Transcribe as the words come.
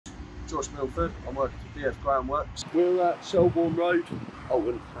Josh Milford. I'm working for DF Groundworks. We're at Selborne Road,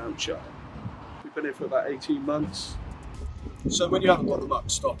 Oldham, Hampshire. We've been here for about 18 months. So when you haven't got the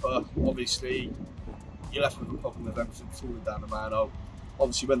MuckStopper, obviously you're left with a problem of everything falling down the manhole.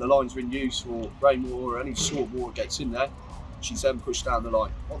 Obviously when the line's in use or rainwater or any sort of water gets in there, she's then pushed down the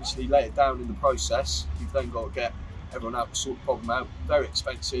line. Obviously later down in the process, you've then got to get everyone out to sort the problem out. Very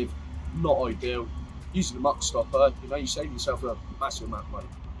expensive, not ideal. Using the MuckStopper, you know, you save yourself a massive amount of money.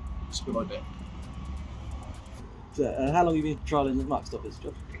 It's a good idea. So, how long have you been trialling the MuckStoppers,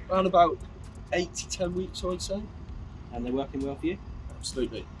 Josh? Around about 8 to 10 weeks, I'd say. And they're working well for you?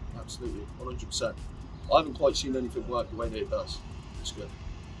 Absolutely, absolutely, 100%. I haven't quite seen anything work the way that it does. It's good.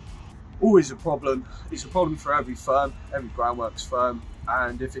 Always a problem. It's a problem for every firm, every groundworks firm,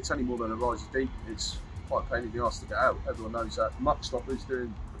 and if it's any more than a riser deep, it's quite a pain in the arse to get out. Everyone knows that. The MuckStopper is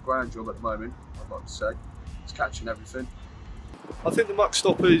doing a grand job at the moment, I'd like to say. It's catching everything. I think the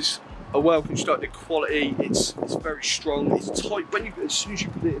MuckStoppers are well constructed, quality. It's very strong. It's tight. As soon as you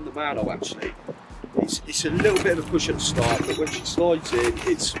put it in the manhole, actually, it's a little bit of a push at the start, but when she slides in,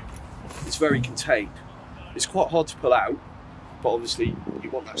 it's very contained. It's quite hard to pull out, but obviously you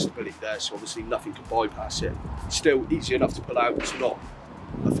want that stability there, so obviously nothing can bypass it. It's still easy enough to pull out to not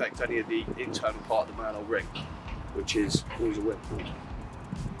affect any of the internal part of the manhole ring, which is always a win.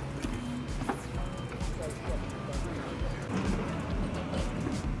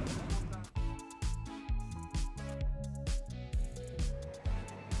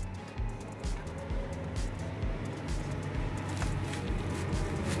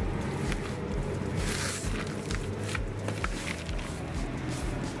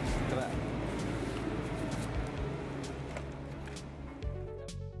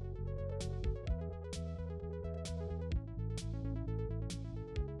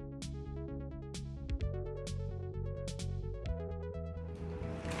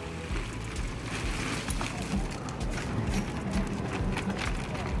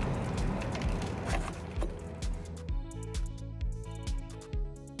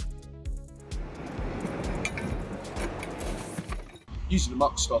 Using the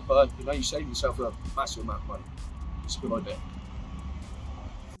MuckStopper, you know, you save yourself a massive amount of money. It's a good idea.